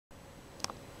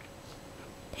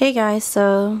Hey guys,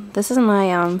 so this is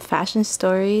my fashion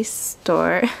story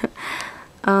store.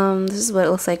 This is what it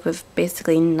looks like with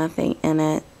basically nothing in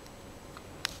it.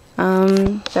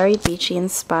 Very beachy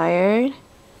inspired.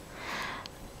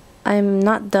 I'm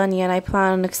not done yet. I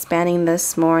plan on expanding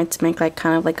this more to make like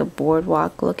kind of like a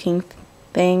boardwalk looking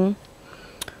thing.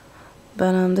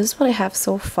 But this is what I have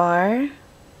so far,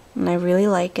 and I really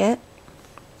like it.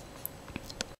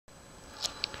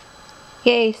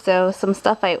 Yay, so some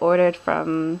stuff I ordered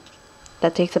from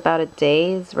that takes about a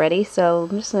day is ready, so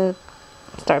I'm just gonna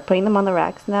start putting them on the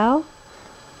racks now.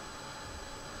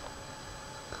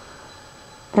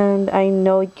 And I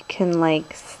know you can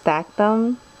like stack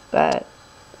them, but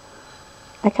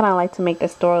I kind of like to make the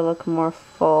store look more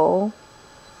full.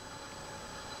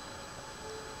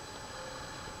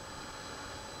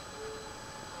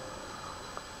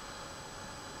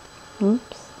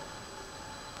 Oops.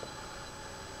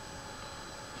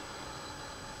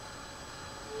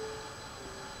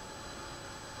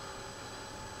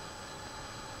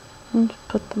 And just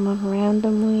put them on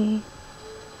randomly.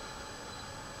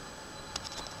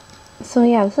 So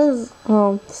yeah, this is,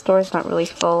 well, the store's not really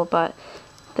full, but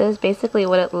this is basically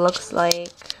what it looks like.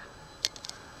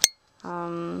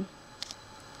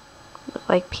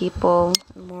 Like people,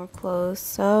 more clothes.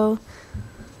 So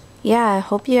yeah, I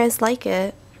hope you guys like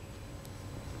it.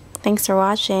 Thanks for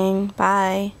watching.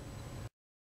 Bye.